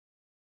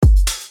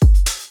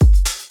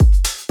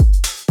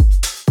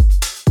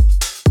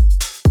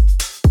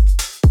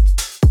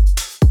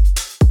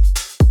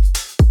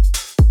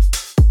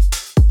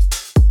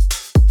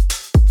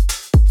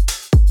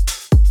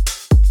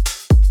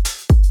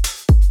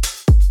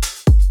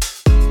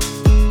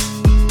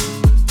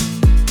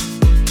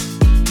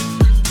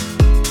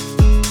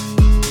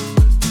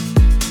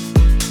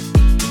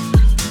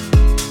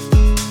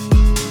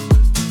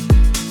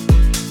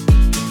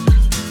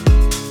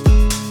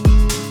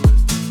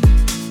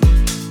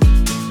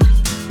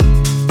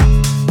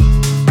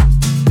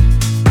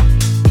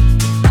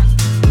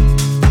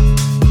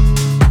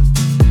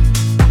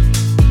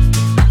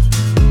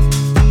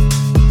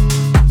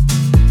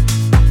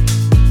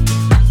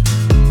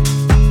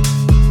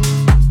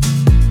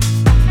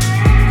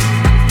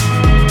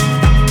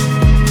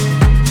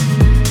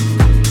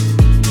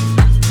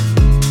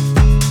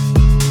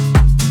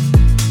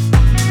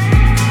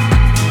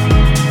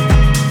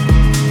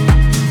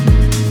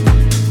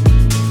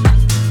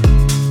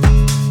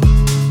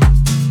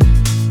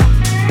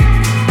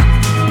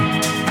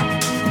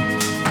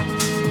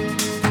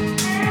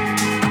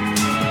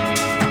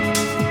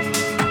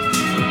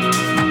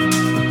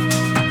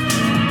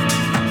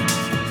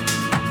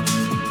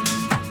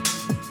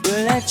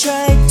I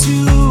tried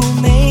to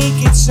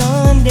make it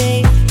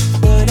Sunday,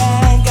 but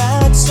I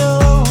got so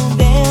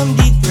damn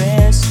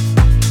depressed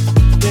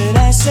that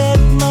I set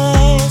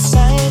my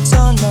sights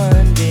on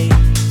Monday,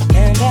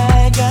 and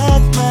I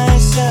got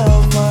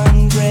myself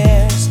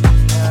undressed.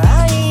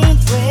 I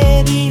ain't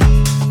ready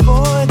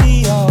for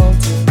the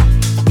altar,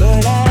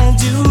 but I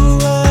do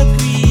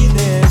agree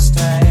there's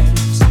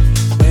times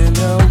when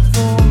a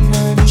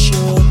woman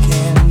sure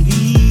can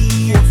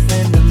be a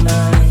friend of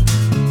mine.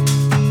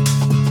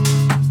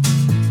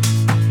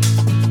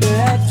 But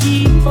I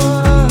keep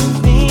on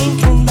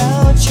thinking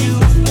about you,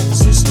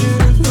 sister,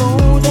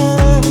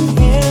 golden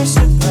hair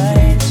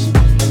surprise,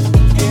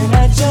 and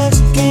I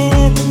just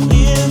can't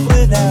live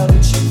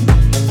without you.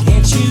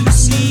 Can't you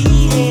see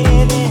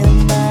it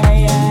in my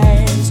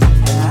eyes?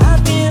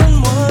 I've been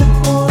one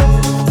more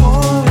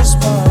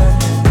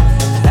correspondent,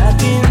 I've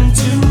been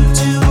too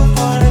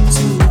hard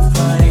to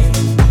find,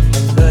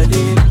 but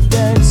it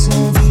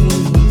doesn't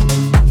mean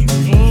you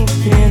ain't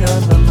been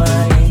on my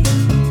mind.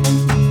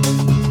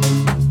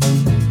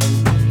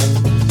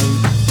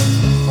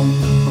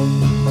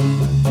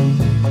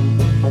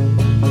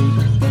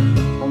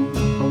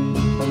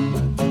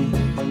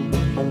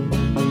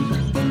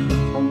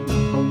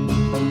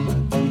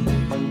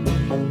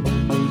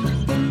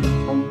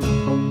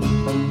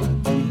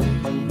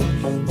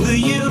 Will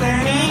you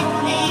meet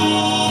me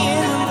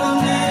in the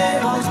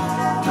middle?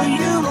 Will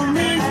you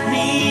meet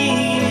me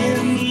in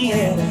the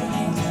end?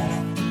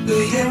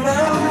 Will you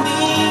love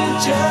me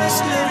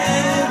just a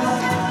little?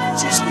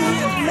 Just be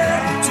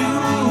enough to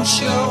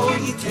show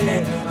you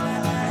care.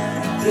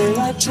 Though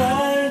I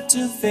tried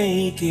to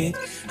fake it,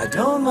 I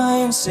don't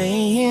mind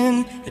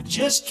saying I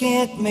just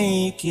can't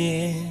make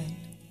it.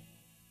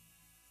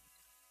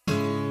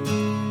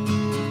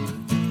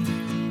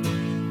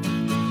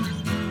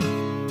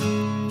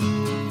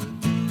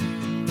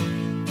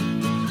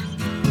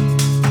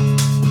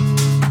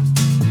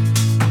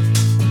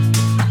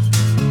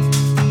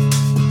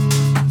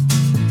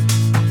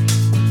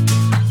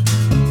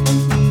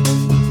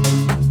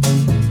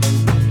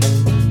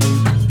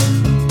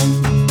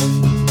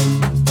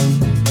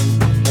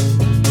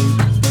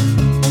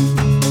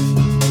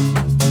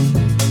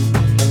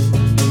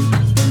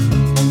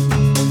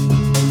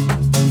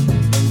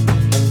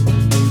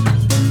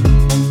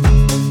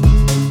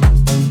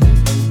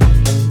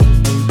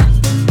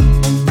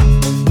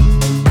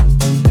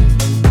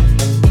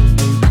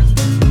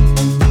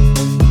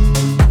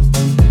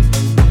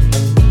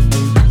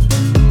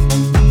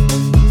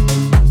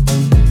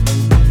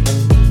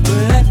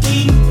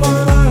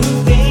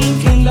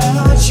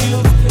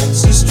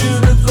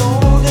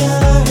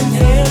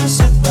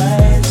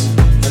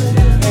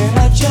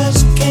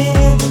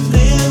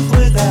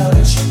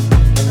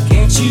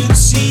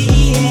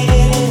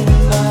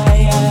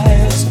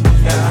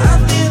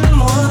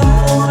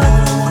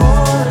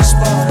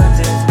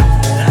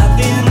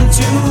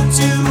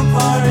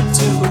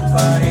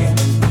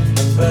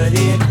 But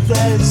it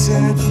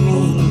doesn't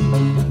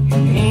mean you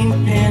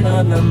ain't been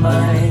on my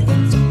mind.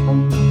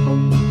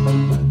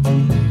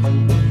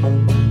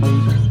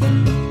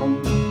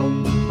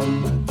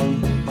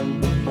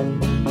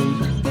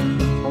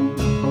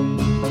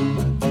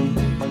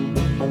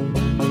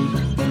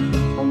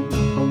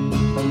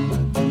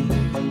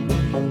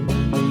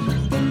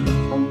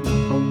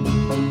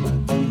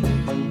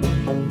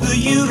 Will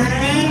you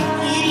meet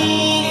me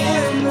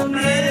in the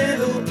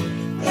middle?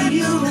 Will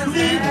you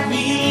meet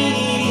me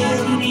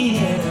in the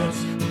end?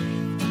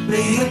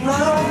 Will you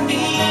love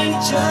me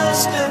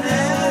just a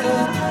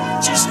little?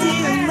 Just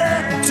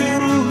enough to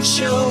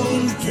show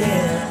you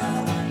care.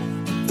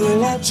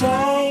 Though I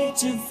try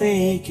to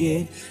fake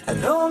it, I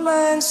don't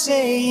mind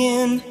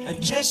saying I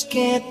just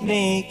can't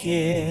make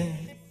it.